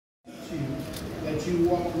you that you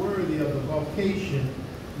walk worthy of the vocation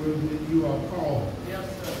wherewith you are called. Yes,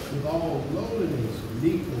 sir. With all lowliness, and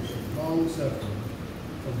meekness, and long-suffering,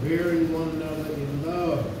 forbearing one another in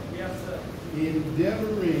love, Yes, sir.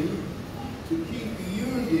 endeavoring to keep the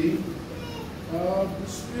unity of the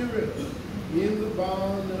Spirit in the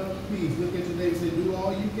bond of peace. Look at your neighbor and say, do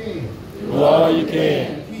all you can. Do all you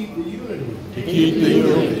can. To keep the unity. To keep the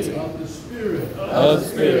unity of the Spirit. Of the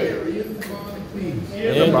Spirit. In the bond of peace.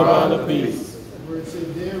 In the bond of peace. Where it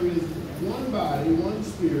says, there is one body, one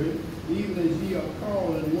Spirit, even as ye are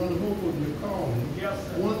called, and one hope of your calling. Yes,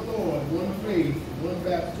 sir. One Lord, one faith, one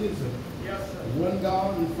baptism. Yes, sir. One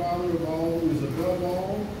God and Father of all, who is above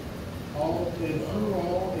all and through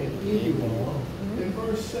all, and in you all. In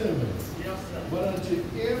verse 7. Yes, sir. But unto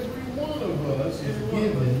every one of us is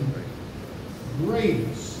given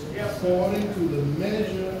grace according to the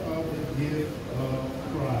measure of the gift of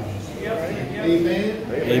Christ. Yes, sir. Yes, Amen.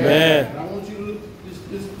 Amen. And I want you to look,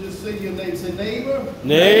 just say to your neighbor, say, neighbor.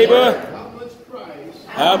 Neighbor. How much Christ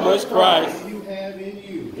How much Christ do you have in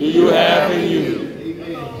you? do you have in you?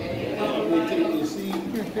 Amen. We take your seat.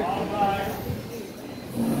 all right.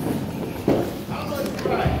 How much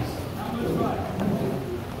Christ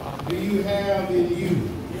do you have in you?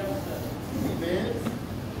 Yes, sir. Amen.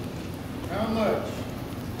 How much?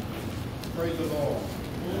 Praise the Lord.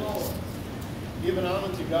 Lord. Giving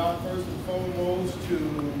honor to God first and foremost, to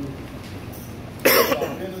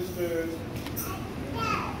our ministers,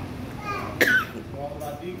 to all of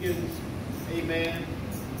our deacons. Amen.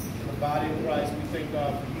 In the body of Christ, we thank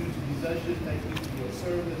God for you, to these ushers. Thank you for your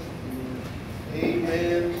service.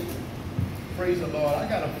 Amen. Praise the Lord. I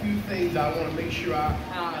got a few things I want to make sure I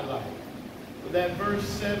highlight. But that verse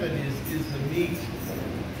 7 is the meat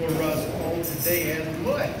for us on today as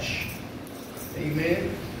much.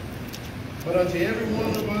 Amen. But unto every one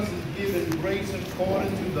of us is given grace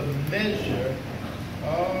according to the measure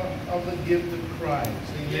of the gift of Christ.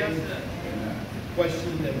 Amen. Yes, sir.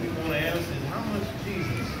 Question that we want to answer is, how much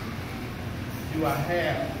Jesus do I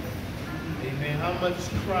have? Amen. How much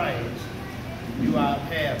Christ do I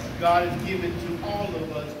have? God has given to all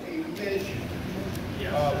of us a measure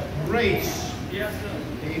of grace. Yes,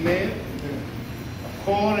 sir. Amen.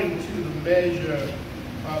 According to the measure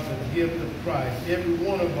of the gift of Christ. Every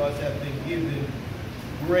one of us has been given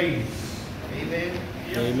grace. Amen.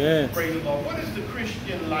 Amen. Praise the Lord. What is the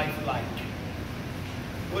Christian life like?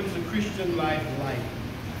 What is the Christian life like?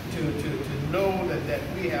 To know that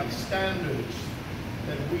we have standards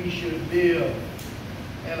that we should live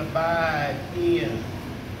and abide in.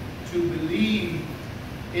 To believe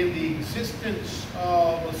in the existence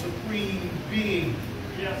of a supreme being.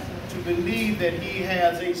 Yes, sir. To believe that he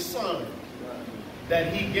has a son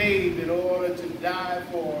that he gave in order to die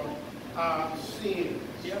for our sins.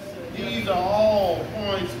 Yes, sir. These are all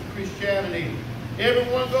points of Christianity.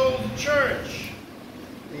 Everyone goes to church.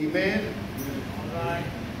 Amen. All right.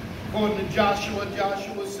 According to Joshua,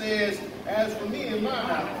 Joshua says, as for me and my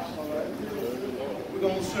house, we're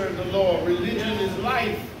going to serve the Lord. Religion is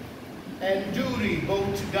life and duty,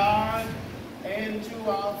 both to God and to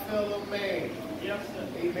our fellow man. Yes, sir.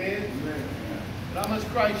 Amen. But how much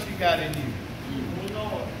Christ you got in you?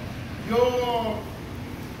 Lord. Your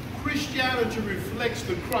Christianity reflects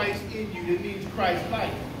the Christ in you. That means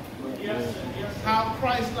Christ-like. Yes, sir. Yes, sir. How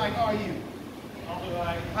Christ-like are you? All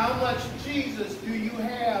right. How much Jesus do you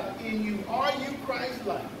have in you? Are you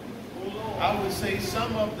Christ-like? I would say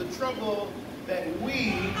some of the trouble that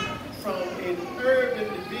we, from an urban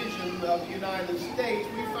division of the United States,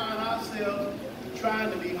 we find ourselves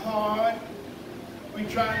trying to be hard. We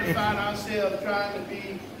trying to find ourselves trying to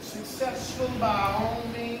be successful by our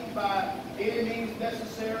own means, by any means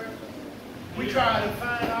necessary. We try to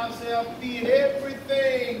find ourselves being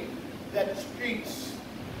everything that the streets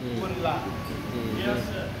would allow. Yes,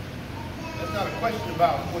 sir. That's not a question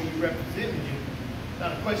about where you represented you. It's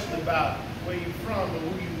not a question about where you're from or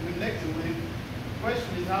who you connected with. The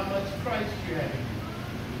question is how much Christ you have in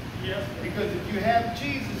you. Yes, sir. Because if you have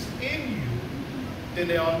Jesus in you, then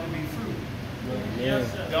there ought to be fruit.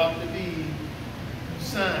 Yes, sir. There ought to be a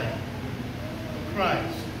sign of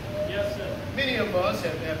Christ. Yes, sir. Many of us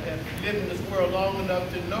have lived in this world long enough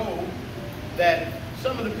to know that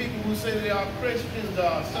some of the people who say they are Christians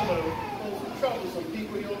are some of the most troublesome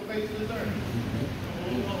people on the face of this earth.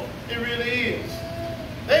 It really is.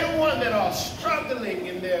 They're the ones that are struggling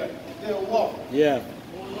in their walk. Yeah.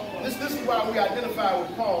 This is why we identify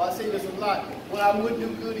with Paul. I say this a lot. When I would do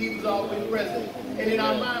good, he was always present. And in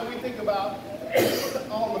our mind, we think about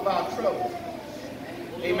all of our troubles.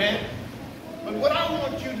 Amen. But what I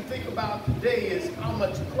want you to think about today is how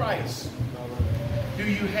much Christ do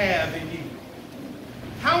you have in you?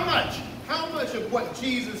 How much of what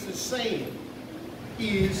Jesus is saying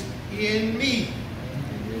is in me?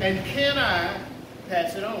 And can I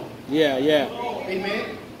pass it on? Yeah, yeah.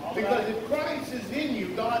 Amen. Because if Christ is in you,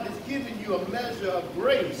 God has given you a measure of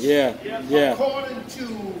grace. Yeah, yeah. According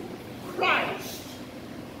to Christ,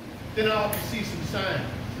 then I ought to see some signs.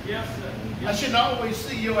 Yes, sir. I shouldn't always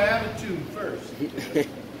see your attitude first.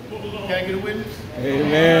 Can I get a witness?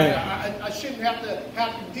 Amen. I shouldn't have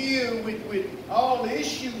to deal with all the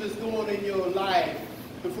issues that's going on in your life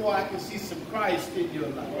before I can see some Christ in your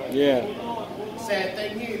life. Yeah. Sad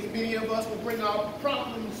thing is, many of us will bring our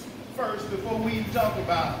problems first before we even talk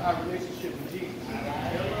about our relationship with Jesus.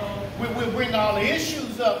 We'll bring all the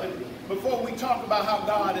issues up and before we talk about how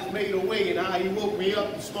God has made a way and how He woke me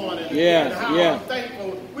up this morning and how I'm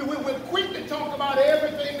thankful. We're quick to talk about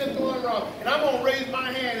everything that's going wrong. And I'm going to raise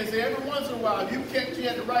my hand and say, every once in a while, if you catch me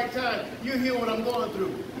at the right time, you hear what I'm going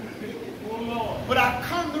through. But I've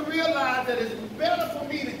come to realize that it's better for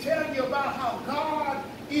me to tell you about how God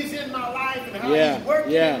is in my life and how He's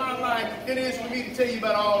working in my life than it is for me to tell you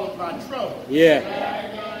about all of my trouble. Yeah.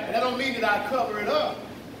 And that don't mean that I cover it up.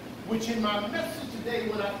 Which in my message today,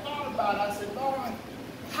 when I thought about it, I said, Lord,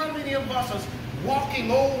 how many of us are walking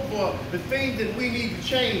over the things that we need to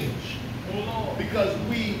change because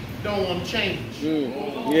we don't want to change?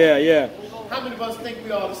 Yeah, yeah. How many of us think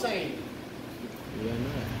we are the same? Yeah,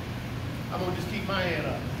 I'm going to just keep my hand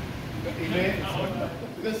up. Amen?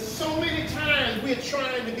 Because so many times we're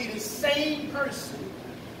trying to be the same person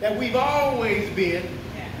that we've always been,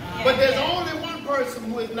 but there's only one person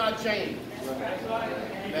who has not changed.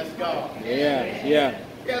 That's God. Yeah, yeah.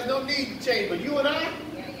 There's no need to change, but you and I,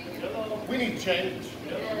 we need to change.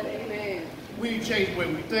 We need to change the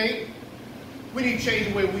way we think. We need to change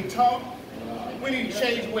the way we talk. We need to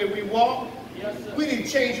change the way we walk. We need to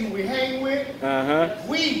change who we hang with.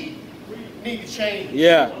 We need to change.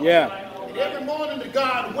 Yeah, yeah. And every morning that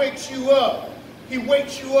God wakes you up, He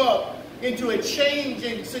wakes you up into a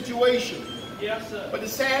changing situation. Yes, sir. But the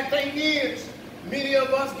sad thing is, many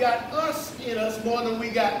of us got us in us more than we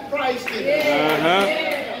got Christ in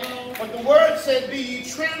us. But the word said, be ye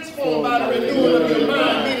transformed by the renewing of your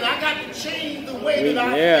mind. Meaning I got to change the way that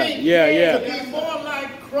I think to be more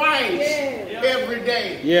like Christ every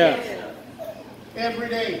day. Every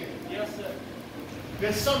day. Yes, sir.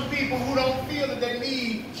 There's some people who don't feel that they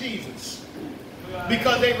need Jesus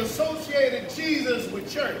because they've associated Jesus with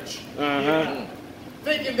church.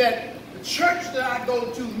 Thinking that the church that I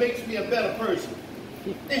go to makes me a better person.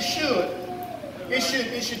 It should.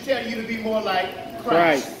 It should tell you to be more like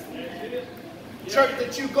Christ. Church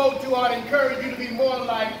that you go to ought to encourage you to be more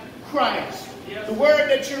like Christ. The word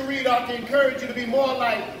that you read ought to encourage you to be more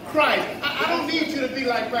like Christ. I don't need you to be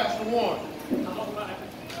like Pastor Warren.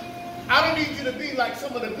 I don't need you to be like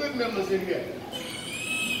some of the good members in here.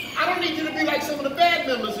 I don't need you to be like some of the bad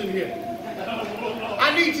members in here.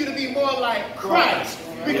 I need you to be more like Christ.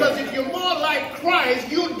 Because if you're more like Christ,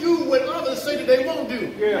 you'll do what others say that they won't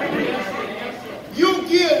do. You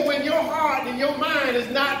give when your heart and your mind is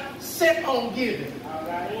not set on giving.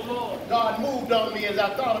 God moved on me as I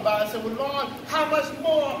thought about it. I said, well, Lord, how much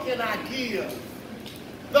more can I give?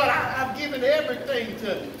 Lord, I've given everything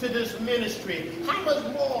to this ministry. How much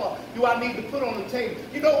more do I need to put on the table?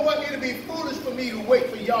 You know what? It'll be foolish for me to wait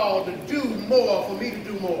for y'all to do more for me to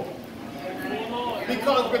do more.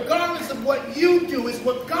 Because regardless of what you do, it's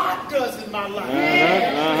what God does in my life.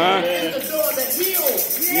 It's the door that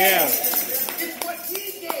heals. It's what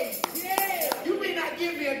He gave. You may not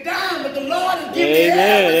give me a dime, but the Lord has given me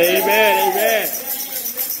everything. Amen.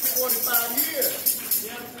 45 years.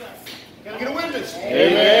 Can I get a witness?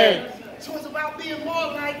 Amen. So it's about being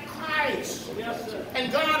more like Christ.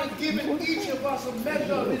 And God has given each of us a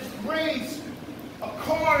measure of His grace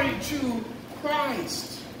according to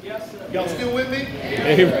Christ. Y'all still with me?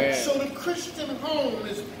 Amen. So the Christian home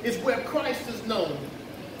is where Christ is known.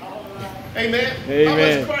 Amen. How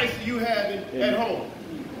much Christ do you have at home?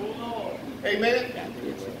 Amen.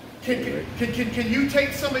 Can you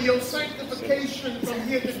take some of your sanctification from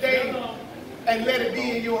here today and let it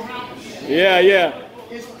be in your house? Yeah.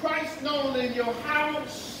 Is Christ known in your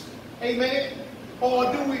house? Amen.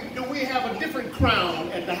 Or do we have a different crown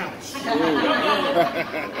at the house?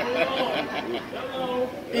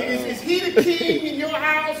 Is He the king in your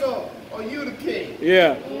house or you the king?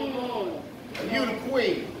 Yeah. Or you the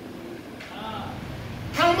queen?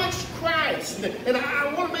 How much Christ? And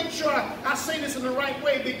I want to make sure I say this in the right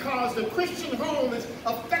way because the Christian home is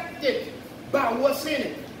affected by what's in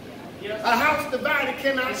it. A house divided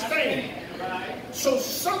cannot stand. So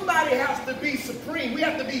somebody has to be supreme. We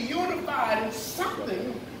have to be unified in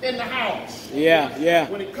something in the house. Yeah, yeah.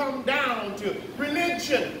 When it comes down to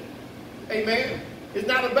religion, amen, it's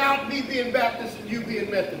not about me being Baptist and you being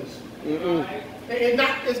Methodist.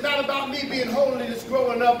 It's not about me being holiness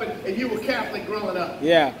growing up and you were Catholic growing up.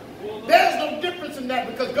 Yeah. There's no difference in that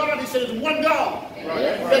because God, he said, there's one God.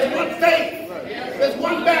 There's one faith. There's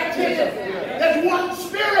one baptism. There's one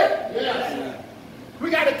spirit. We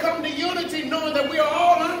got to come to unity knowing that we are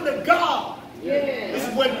all under God. This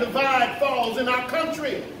is where the divide falls in our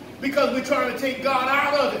country because we're trying to take God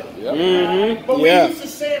out of it. But we used to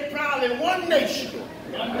say it proudly, one nation.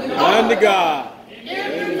 Under God.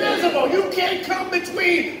 Indivisible. You can't come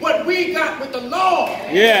between what we got with the Lord.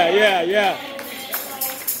 Yeah.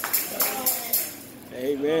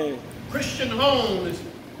 Amen. Christian home is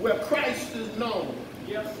where Christ is known.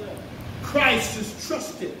 Yes, sir. Christ is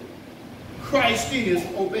trusted. Christ is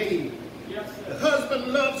obeyed. Yes, The sir. husband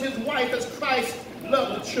loves his wife as Christ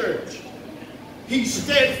loved the church. He's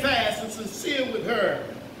steadfast and sincere with her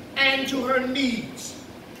and to her needs.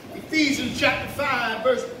 Ephesians chapter 5,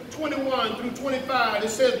 verse 21 through 25, it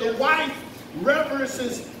says, the wife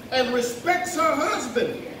reverences and respects her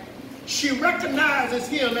husband. She recognizes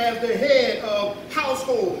him as the head of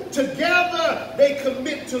household. Together they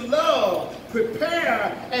commit to love,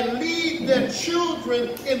 prepare, and lead their children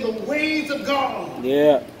in the ways of God.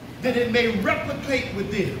 Yeah. That it may replicate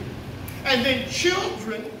with them. And then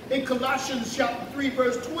children, in Colossians chapter 3,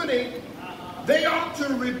 verse 20, they ought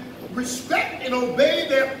to respect and obey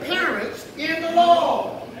their parents in the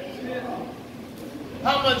Lord.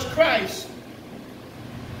 How much Christ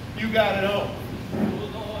you got at home?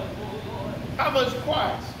 How much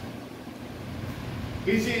Christ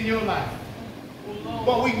is in your life?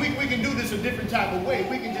 Well, we can do this a different type of way.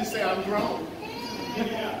 We can just say, I'm grown.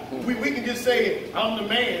 We can just say, I'm the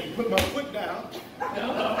man, put my foot down.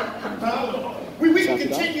 We can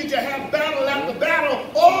continue to have battle after battle,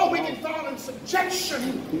 or we can fall in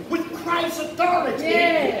subjection with Christ's authority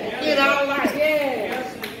in our life.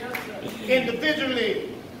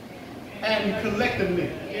 Individually and collectively.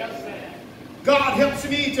 God helps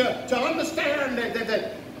me to understand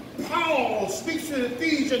that Paul speaks to the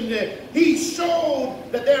Ephesians that he showed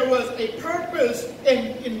that there was a purpose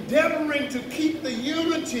in endeavoring to keep the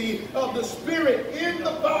unity of the Spirit in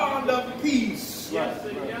the bond of peace.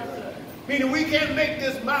 Meaning we can't make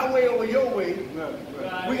this my way or your way.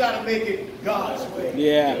 We got to make it God's way.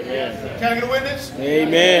 Can I get a witness?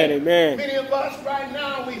 Amen. Many of us right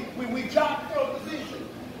now, we job for a position.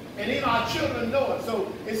 And even our children know it.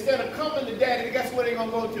 So instead of coming to daddy, guess where they're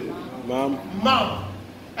going to go to? Mama.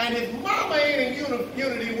 And if mama ain't in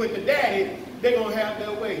unity with the daddy, they're going to have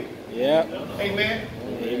their way. Amen.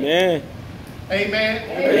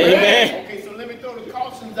 Okay, so let me throw the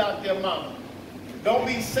cautions out there, mama. Don't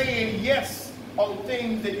be saying yes on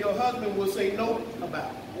things that your husband will say no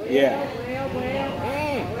about.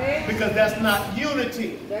 Because that's not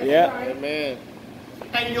unity. Amen.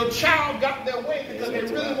 And your child got their way because they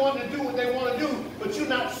really want to do what they want to do, but you're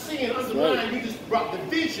not seeing underlying. You just brought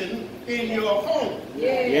division in your home.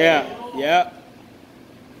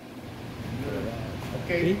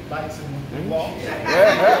 Okay, lights and walls.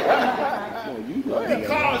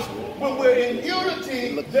 Because when we're in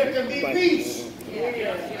unity, there can be peace.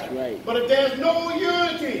 But if there's no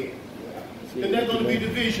unity, then there's going to be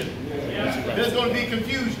division. There's going to be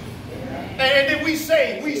confusion. And then we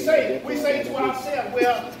say to ourselves,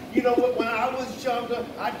 well, you know what, when I was younger,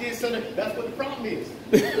 I did something. That's what the problem is.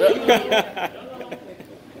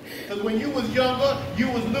 Because when you was younger, you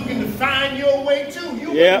was looking to find your way too.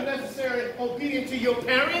 You weren't necessarily obedient to your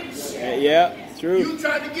parents. True. You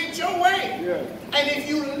tried to get your way. And if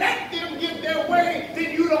you let them get their way,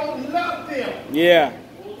 then you don't love them.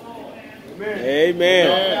 Amen.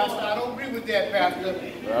 No, Pastor, I don't agree with that, Pastor.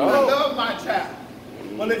 I love my child.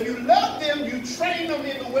 Well, if you love them, you train them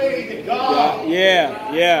in the way that God.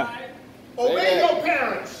 Obey your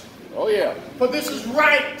parents. For this is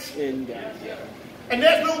right. And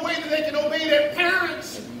there's no way that they can obey their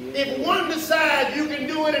parents if one decides you can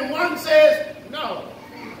do it and one says no.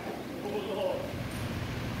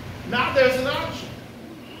 Now there's an option.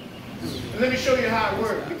 And let me show you how it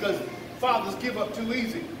works, because fathers give up too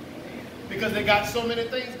easy. Because they got so many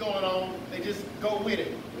things going on, they just go with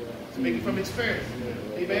it. Speaking from experience.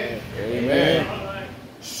 Amen.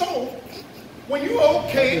 So, when you're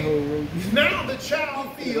okay, now the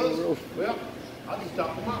child feels, well, I'll just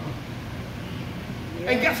talk to mama.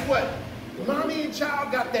 And guess what? Mommy and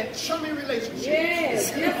child got that chummy relationship.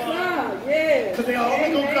 Because they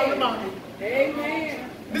always going to come to mommy. Amen.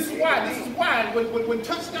 This is why. This is why. When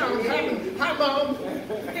touchdowns happen, hi, Mom.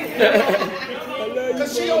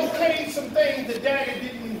 Because she okayed some things that Daddy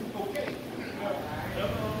didn't okay.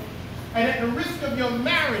 And at the risk of your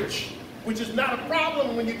marriage, which is not a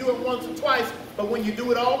problem when you do it once or twice, but when you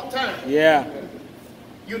do it all the time. Yeah.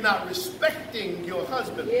 You're not respecting your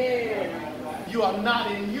husband. Yeah. You are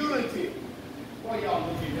not in unity. Why y'all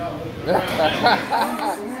looking around?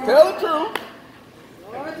 Tell the truth.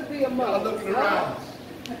 Hard to be a Y'all mother. looking around.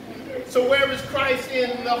 So where is Christ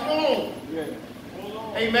in the home?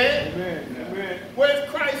 Amen? Amen. Where is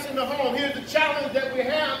Christ in the home? Here's the challenge that we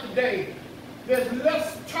have today. There's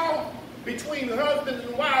less talk between husbands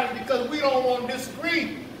and wives because we don't want to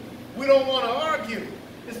disagree. We don't want to argue.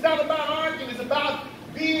 It's not about arguing. It's about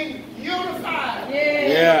being unified.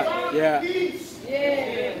 Yeah. It's about peace.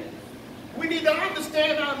 Yeah. We need to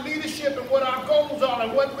understand our leadership and what our goals are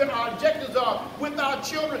and what our objectives are with our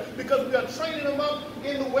children because we are training them up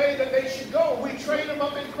in the way that they should go. We train them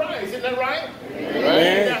up in Christ. Isn't that right?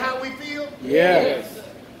 Is that how we feel? Yes.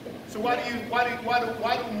 So why do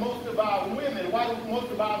most of our women, why do most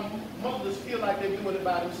of our mothers feel like they're doing it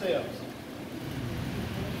by themselves?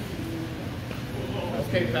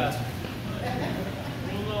 Okay, Pastor.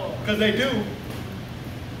 Because they do.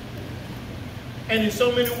 And in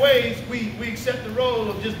so many ways, we accept the role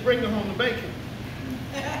of just bringing home the bacon.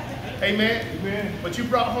 Amen? Amen. But you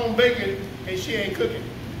brought home bacon and she ain't cooking.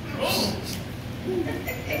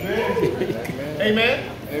 Amen. Amen.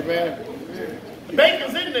 Amen. The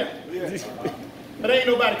bacon's in there. But ain't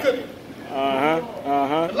nobody cooking.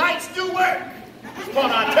 The lights do work. It's part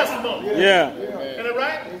of our testimony. Yeah. Isn't it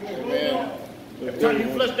right? Amen. Every time you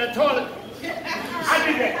flush that toilet, I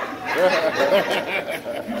did that.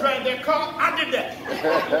 You drive that car, I did that.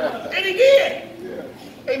 And he did.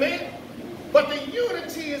 Amen. But the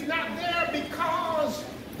unity is not there because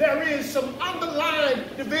there is some underlying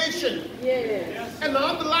division. Yeah. And the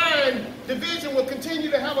underlying division will continue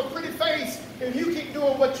to have a pretty face if you keep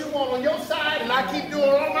doing what you want on your side and I keep doing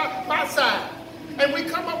on my side. And we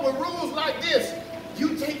come up with rules like this.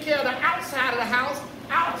 You take care of the outside of the house,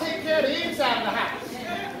 I'll take care of the inside of the house.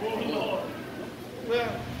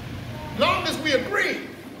 Well, long as we agree.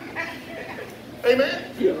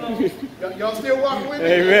 Amen? Y'all still walking with me?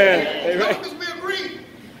 Amen. As long as we agree.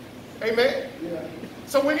 Amen?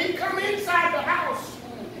 So when he come inside the house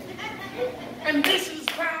and dishes is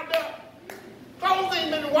piled up, clothes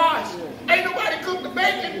ain't been washed, ain't nobody cooked the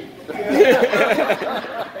bacon,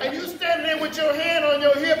 and you standing there with your hand on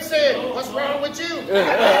your hip saying, what's wrong with you? Don't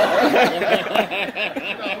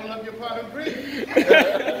love your part of grief.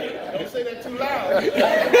 Don't say that too loud.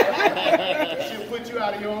 She'll put you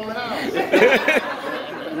out of your own house.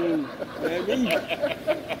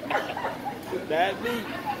 That me.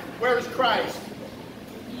 Where is Christ?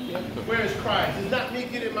 Where is Christ? It's not me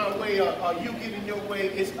getting my way or you getting your way.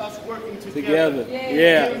 It's us working together.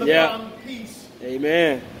 Yeah. In the bond of peace.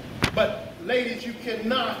 Amen. But ladies, you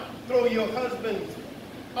cannot throw your husband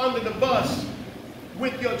under the bus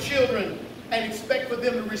with your children and expect for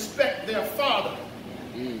them to respect their father.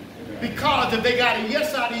 Because if they got a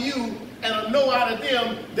yes out of you and a no out of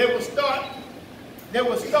them, they will start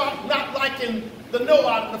not liking the no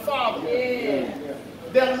out of the father. Yeah.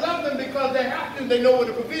 They'll love them because they have to. They know what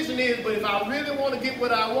the provision is. But if I really want to get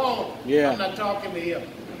what I want, I'm not talking to him.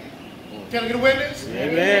 Can I get a witness?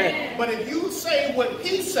 Amen. But if you say what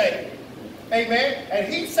he say, amen,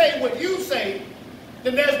 and he say what you say,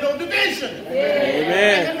 then there's no division.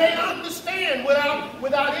 Amen. And then they understand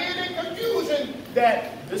without any confusion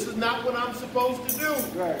that this is not what I'm supposed to do.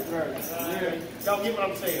 Right. Y'all get what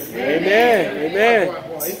I'm saying? Amen.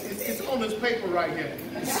 Boy. It's on this paper right here.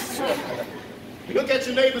 Look at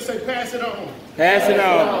your neighbor and say, pass it on. Pass it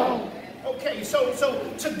on. Okay, so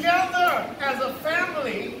together as a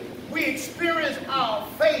family, we experience our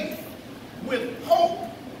faith with hope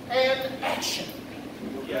and action.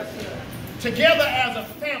 Yes, sir. Together as a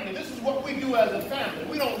family. This is what we do as a family.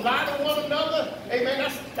 We don't lie to one another.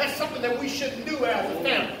 Amen. That's something that we shouldn't do as a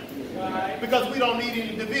family. Because we don't need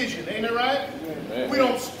any division. Ain't it right? We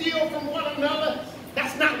don't steal from one another.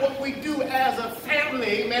 That's not what we do as a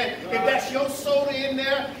family. Amen. If that's your soda in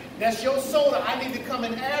there, that's your soda. I need to come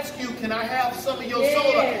and ask you, can I have some of your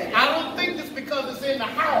soda? I don't think it's because it's in the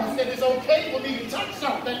house that it's okay for me to touch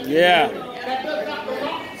something. Yeah. That does not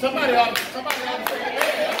belong. Somebody ought to say,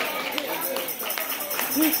 yeah.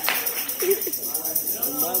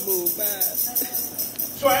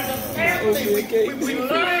 So as a family, we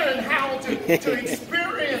learn how to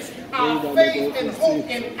experience our faith and hope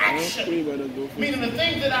in action. Meaning the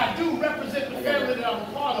things that I do represent the family that I'm a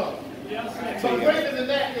part of. But greater than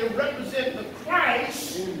that, it represents the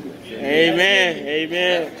Christ.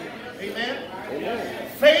 Amen. Amen?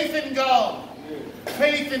 Faith in God.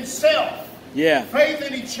 Faith in self. Yeah. Faith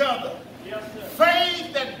in each other. Yes, sir.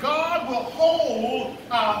 Faith that God will hold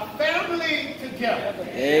our family together.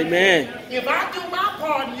 Amen. If I do my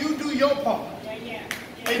part and you do your part.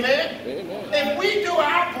 Amen? If we do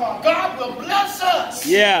our part, God will bless us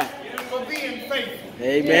Yeah. for being faithful.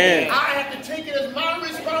 Amen. I have to take it as my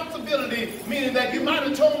responsibility, meaning that you might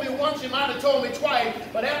have told me once, you might have told me twice,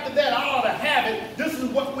 but after that I ought to have it. This is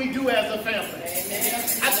what we do as a family.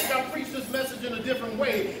 I think I preached this message in a different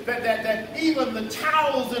way, that even the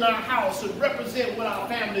towels in our house should represent what our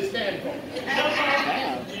family stand for.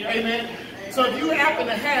 Amen. So if you happen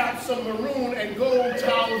to have some maroon and gold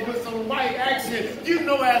towels with some white accent, you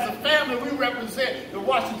know as a family we represent the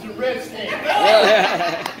Washington Redskins.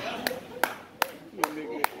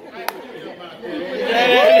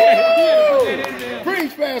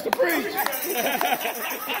 Preach, Pastor, preach.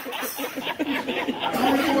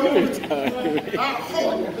 Our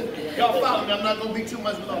hope, y'all follow me, I'm not going to be too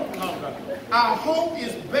much longer. Our hope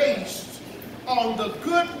is based on the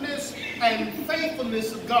goodness and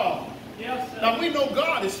faithfulness of God. Yes, sir. Now we know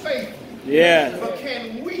God is faithful. Yeah. But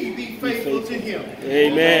can we be faithful to Him?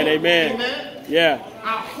 Amen. Amen. Amen? Yeah.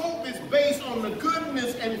 Our hope is based on the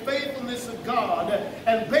goodness and faithfulness of God,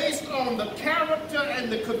 and based on the character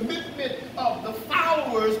and the commitment of the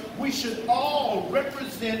followers. We should all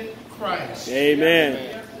represent Christ.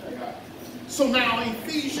 Amen. So now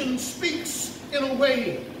Ephesians speaks in a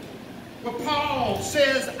way where Paul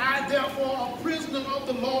says, I therefore, a prisoner of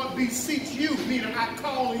the Lord, beseech you, meaning I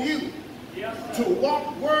call you, Yes, to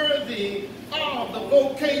walk worthy of the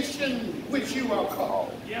vocation which you are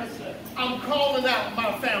called. yes, sir. I'm calling out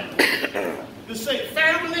my family to say,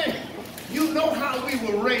 family, you know how we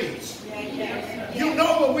were raised. You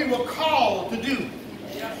know what we were called to do.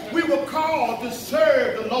 We were called to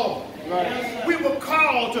serve the Lord. We were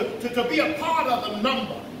called to be a part of the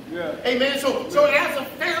number. Amen. So as a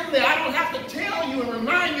family, I don't have to tell you and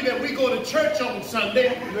remind you that we go to church on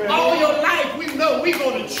Sunday. All your life, we know we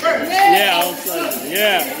go to church. Yeah. On Sunday.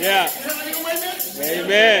 Yeah. Yeah. Can I get a witness?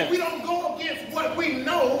 Amen. We don't go against what we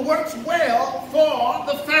know works well for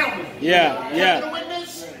the family. Yeah. Can I Yeah. get a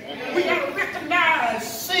witness? We got to recognize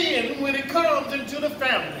sin when it comes into the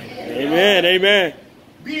family. Amen. Amen.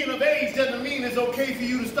 Being of age doesn't mean it's okay for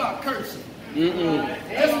you to start cursing.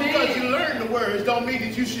 Just because you learn the words don't mean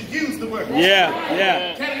that you should use the words. Yeah.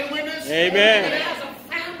 Yeah. Can I get a witness? Amen. And as a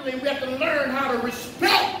family, we have to learn how to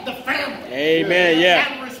respect the family. Amen. Yeah.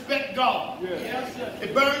 And respect God. Yes, sir.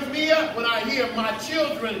 It burns me up when I hear my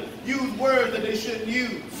children use words that they shouldn't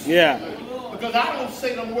use. Yeah. Because I don't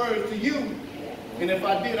say them words to you. And if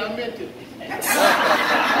I did, I meant it.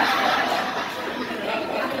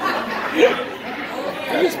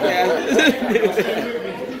 Thanks, Pastor.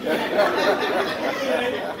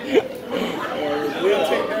 We'll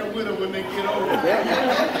take that with them when they get older. You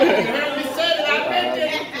heard me say it, I meant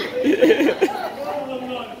it.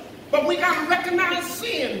 But we got to recognize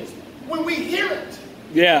sins when we hear it.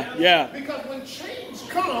 Yeah. Yeah. Because when change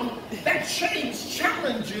comes, that change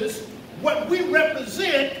challenges what we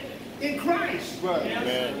represent in Christ.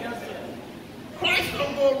 Christ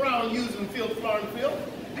don't go around using filth, foreign filth.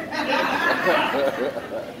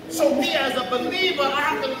 So me as a believer, I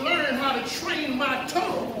have to learn how to train my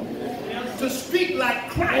tongue to speak like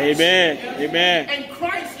Christ. Amen. Amen. And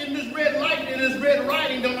Christ in this red light, in this red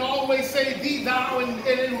writing, don't always say thee, thou,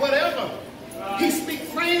 and whatever. He speaks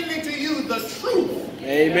plainly to you the truth.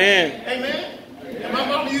 Amen. Amen. And my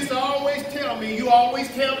mama used to always tell me, you always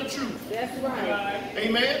tell the truth. That's right.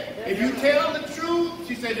 Amen. If you tell the truth,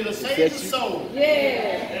 she said it'll save the soul. Yeah.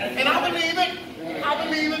 And I believe it. I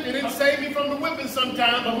believe it. It didn't save me from the whipping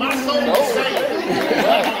sometimes, but my soul is saved.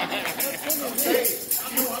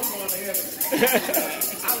 I know I'm going to heaven.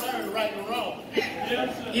 I learned right and wrong.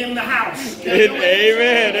 In the house.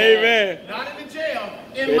 Amen. Amen. Not in the jail.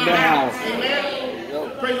 In my house.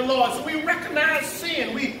 Amen. Praise the Lord. So we recognize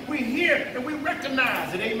sin. We hear and we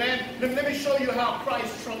recognize it. Amen. Let me show you how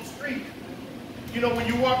Christ trumps street. You know, when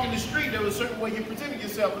you walk in the street, there was a certain way you presented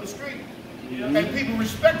yourself in the street. And people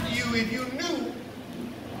respected you if you knew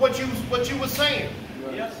what you were saying.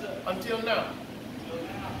 Yes, sir. Until now.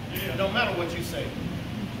 It don't matter what you say.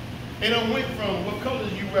 It done went from what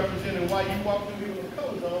colors you represent and why you walk through here with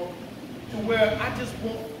colors on to where I just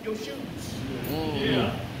want your shoes.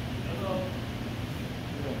 Yeah.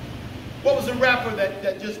 What was the rapper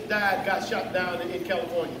that just died, got shot down in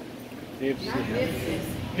California?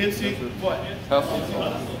 Nipsey, what?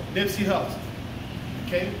 Nipsey Hussle.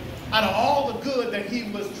 Okay? Out of all the good that he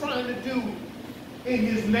was trying to do in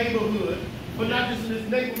his neighborhood, but not just in his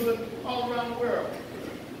neighborhood, all around the world.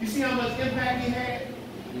 You see how much impact he had?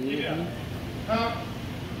 Yeah. Huh?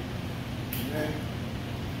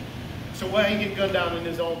 So why he get gunned down in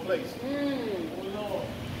his own place? Oh, Lord.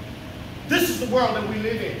 This is the world that we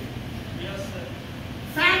live in. Yes, sir.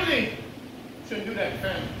 Family shouldn't do that,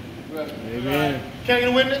 family. Amen. Can I get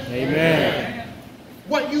a witness? Amen.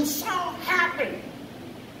 What you saw happen.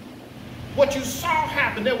 What you saw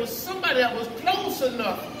happen. There was somebody that was close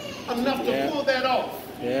enough to pull that off.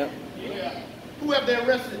 Yeah. Yeah. Who have they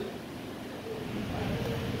arrested?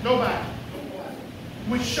 Nobody.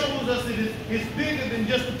 Which shows us that it's bigger than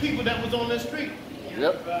just the people that was on the street.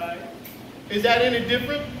 Yep. Right. Is that any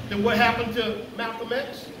different than what happened to Malcolm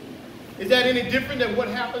X? Is that any different than what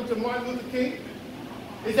happened to Martin Luther King?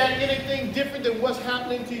 Is that anything different than what's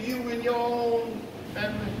happening to you in your own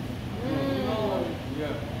family? Lord.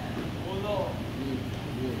 Yeah. Oh, Lord.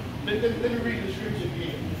 Let me read the scripture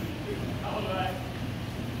again. All right.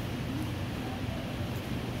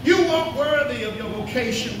 You walk worthy of your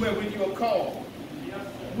vocation wherewith you are called, Yes,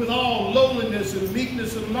 sir. with all lowliness and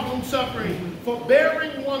meekness and long suffering,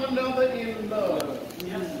 forbearing one another in love.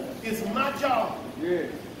 Yes, sir. It's my job Yeah.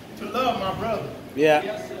 to love my brother. Yeah.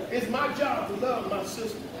 Yes, sir. It's my job to love my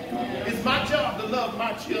sister. It's my job to love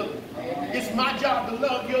my children. It's my job to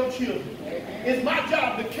love your children. It's my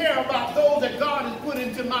job to care about those that God has put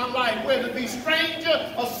into my life, whether it be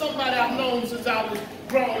stranger or somebody I've known since I was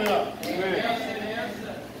growing up. Yes, sir. Yes,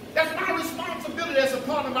 sir. That's my responsibility as a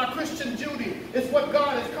part of my Christian duty. It's what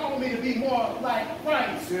God has called me to be more like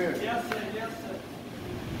Christ. Yeah. Yes, sir. Yes, sir.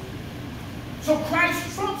 So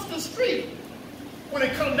Christ trumps the street when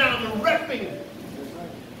it comes down to repping.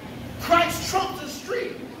 Christ trumps the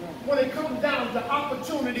street when it comes down to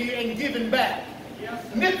opportunity and giving back. Yes,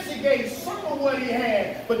 sir. Nipsey gave some of what he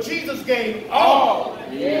had, but Jesus gave all.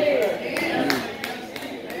 Yes, sir.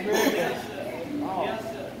 Yes,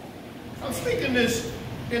 sir. I'm speaking this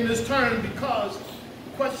in this term because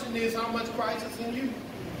the question is how much Christ is in you.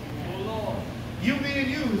 Oh, Lord. You being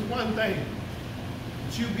you is one thing,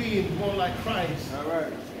 but you being more like Christ. All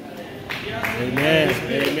right. Yes, sir. Amen.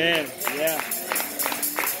 Amen. Yeah.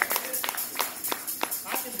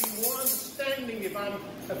 I can be more understanding if I'm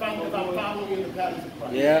following in the patterns of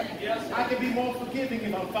Christ. Yeah. Yes, sir. I can be more forgiving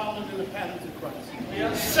if I'm following in the patterns of Christ.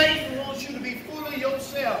 Yes, Satan wants you to be full of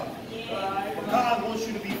yourself, right. but God wants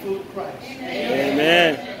you to be full of Christ.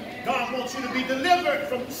 Amen. God wants you to be delivered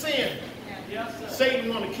from sin. Yes, sir.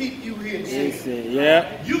 Satan wants to keep you in sin. Listen.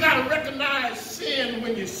 Yeah. You got to recognize sin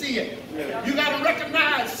when you see it. You got to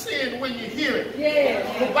recognize sin when you hear it.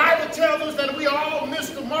 The Bible tells us that we all miss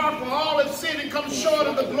the mark, for all have sinned and come short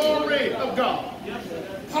of the glory of God. Yes, sir.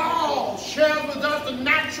 Paul shares with us the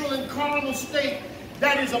natural and carnal state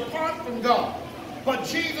that is apart from God. But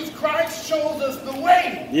Jesus Christ shows us the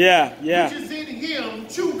way, Yeah. Yeah. which is in him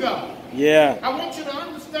to God. Yeah. I want you to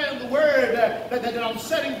understand the word that I'm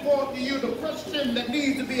setting forth to you. The question that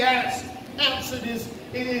needs to be answered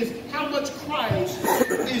is how much Christ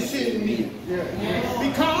is in me.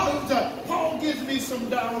 Because Paul gives me some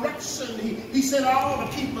direction. He said I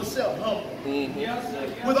ought to keep myself humble Yes,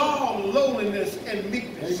 sir. Yes, with all lowliness and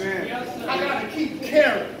meekness. Amen. Yes, sir. I got to keep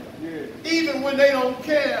caring, even when they don't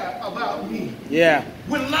care about me. Yeah.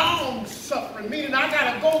 With long suffering, meaning I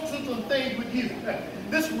got to go through some things with you.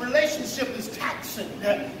 This relationship is taxing.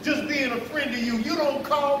 Just being a friend to you. You don't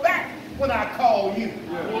call back when I call you.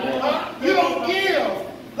 You don't give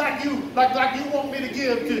like you want me to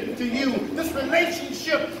give to you. This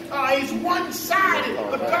relationship is one-sided,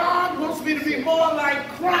 but God wants me to be more like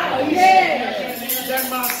Christ than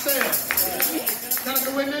myself. Can I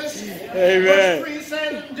go in this? Amen. Verse 3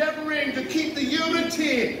 says, endeavoring to keep the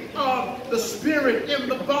unity of the Spirit in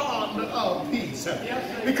the bond of peace.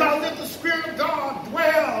 Because if the Spirit of God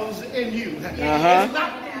dwells in you, it's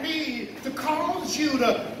not for me to cause you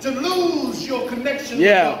to lose your connection with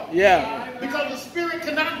God. Yeah. Because the Spirit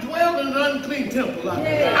cannot dwell in an unclean temple.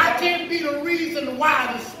 I can't be the reason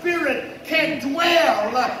why the Spirit can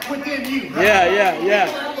dwell within you. Yeah. We're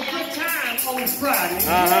gonna have a good time on Friday.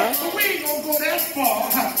 But we ain't gonna go that far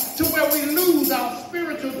to where we lose our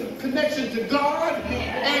spiritual connection to God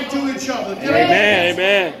and to each other.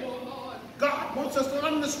 Amen. God wants us to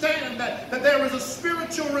understand that there is a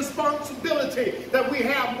spiritual responsibility that we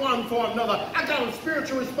have one for another. I got a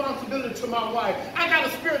spiritual responsibility to my wife. I got a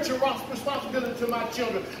spiritual responsibility to my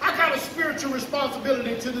children. I got a spiritual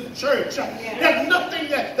responsibility to the church. There's nothing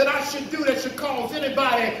that I should do that should cause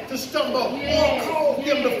anybody to stumble or cause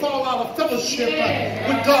them to fall out of fellowship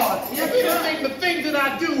with God. If anything, the things that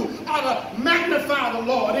I do ought to magnify the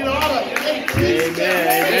Lord. It ought to increase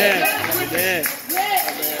Amen.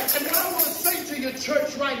 And what I want to say to your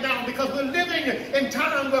church right now, because we're living in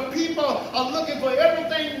time where people are looking for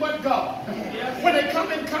everything but God. When they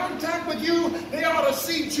come in contact with you, they ought to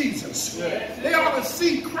see Jesus. They ought to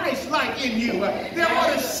see Christ-like in you. They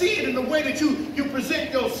ought to see it in the way that you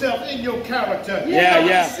present yourself in your character. They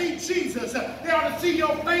ought to see Jesus. They ought to see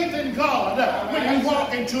your faith in God when you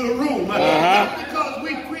walk into a room. Not because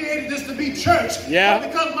we created this to be church, but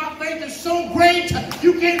because my faith is so great,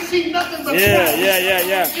 you can't see nothing but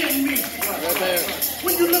Christ in me.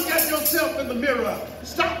 When you look at yourself in the mirror,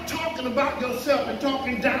 stop talking about yourself and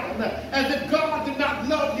talking down as if God did not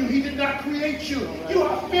love you. He did not create you. You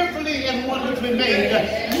are fearfully and wonderfully made.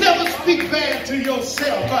 Never speak bad to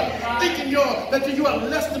yourself, thinking that you are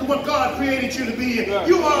less than what God created you to be.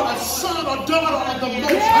 You are a son or daughter of the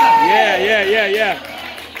Most High.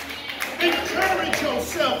 Encourage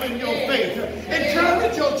yourself in your faith.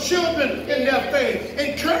 Encourage your children in their faith.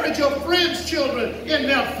 Encourage your friends' children in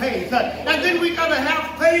their faith. And then we got to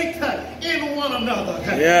have faith in one another.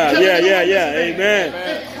 Amen.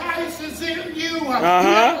 If Christ is in you, you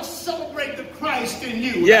have to celebrate the Christ in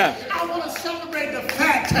you. I want to celebrate the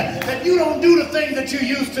fact that you don't do the things that you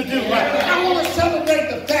used to do. I want to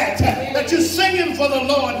celebrate the fact that you're singing for the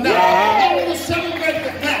Lord now. I want to celebrate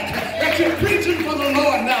the fact that you're preaching for the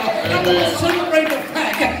Lord now. I want to celebrate the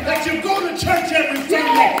fact that you go to church every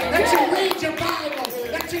Sunday, that you read your Bible,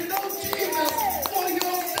 that you know Jesus for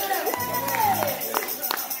yourself.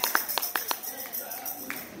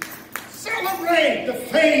 Celebrate the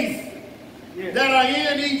faith that are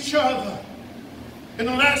in each other. And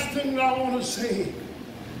the last thing that I want to say,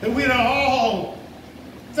 that we all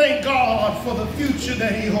thank God for the future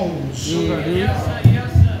that He holds.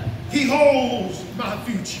 He holds my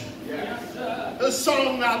future. The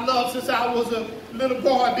song I love since I was a little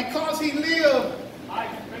boy, because He lived, I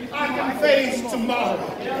can face tomorrow.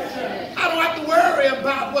 I don't have to worry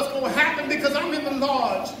about what's going to happen because I'm in the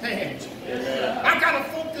Lord's hands. I got to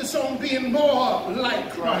focus on being more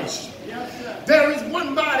like Christ. There is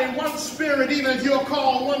one body, one spirit, even as you're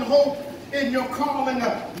called, one hope in your calling,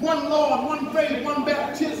 one Lord, one faith, one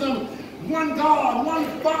baptism, one God, one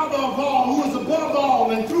Father of all, who is above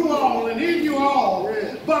all and through all and in you all.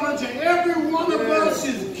 But unto every one of us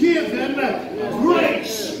is given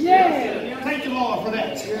grace. Thank you, Lord, for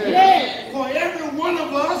that. For every one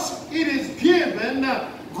of us, it is given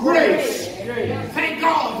grace. Thank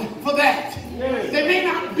God for that. They may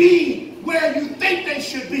not be where you think they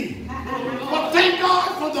should be, but thank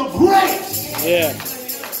God for the grace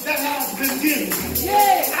that has been given.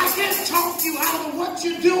 I can't talk you out of what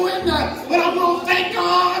you're doing, but I'm going to thank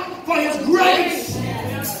God for His grace.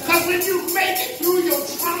 Because when you make it through your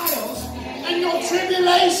trials and your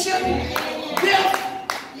tribulation, death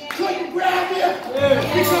couldn't grab you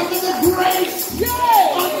because of the grace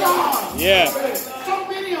of God. So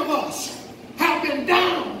many of us have been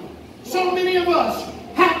down. So many of us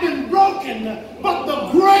have been broken, but the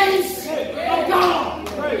grace of God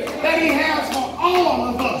that He has for all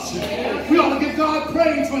of us, we ought to give God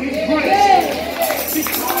praise for His grace.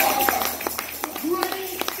 Because the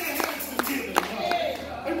grace that has been given,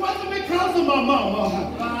 it wasn't because of my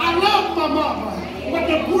mama. I love my mama, but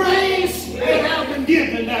the grace that has been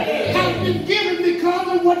given because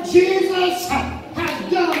of what Jesus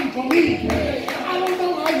has done for me. I don't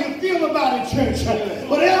know how you feel about it, church,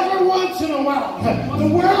 but every once in a while, the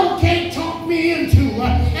world can't talk me into,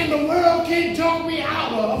 and the world can't talk me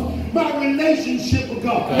out of my relationship with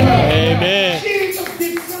God. Amen. Jesus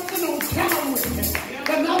did something on Calvary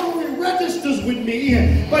that not only registers with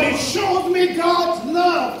me, but it shows me God's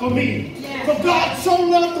love for me. For God so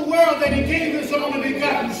loved the world that He gave His only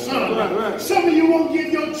begotten Son. Some of you won't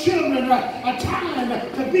give your children a time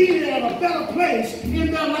to be in a better place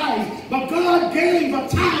in their life. But God gave a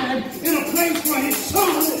time in a place where His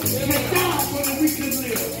Son can die so that we can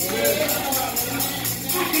live.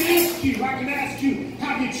 I can ask you,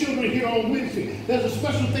 have your children here on Wednesday. There's a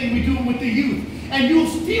special thing we're doing with the youth. And you'll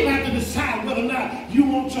still have to decide whether or not you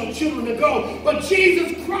want your children to go. But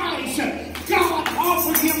Jesus Christ, God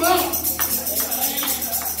offered Him up.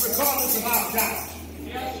 Regardless of our doubt,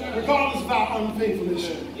 regardless of our unfaithfulness.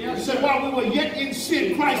 He said, while we were yet in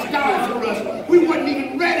sin, Christ died for us. We weren't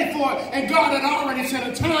even ready for it, and God had already set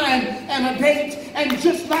a time and a date, and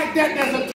just like that, there's a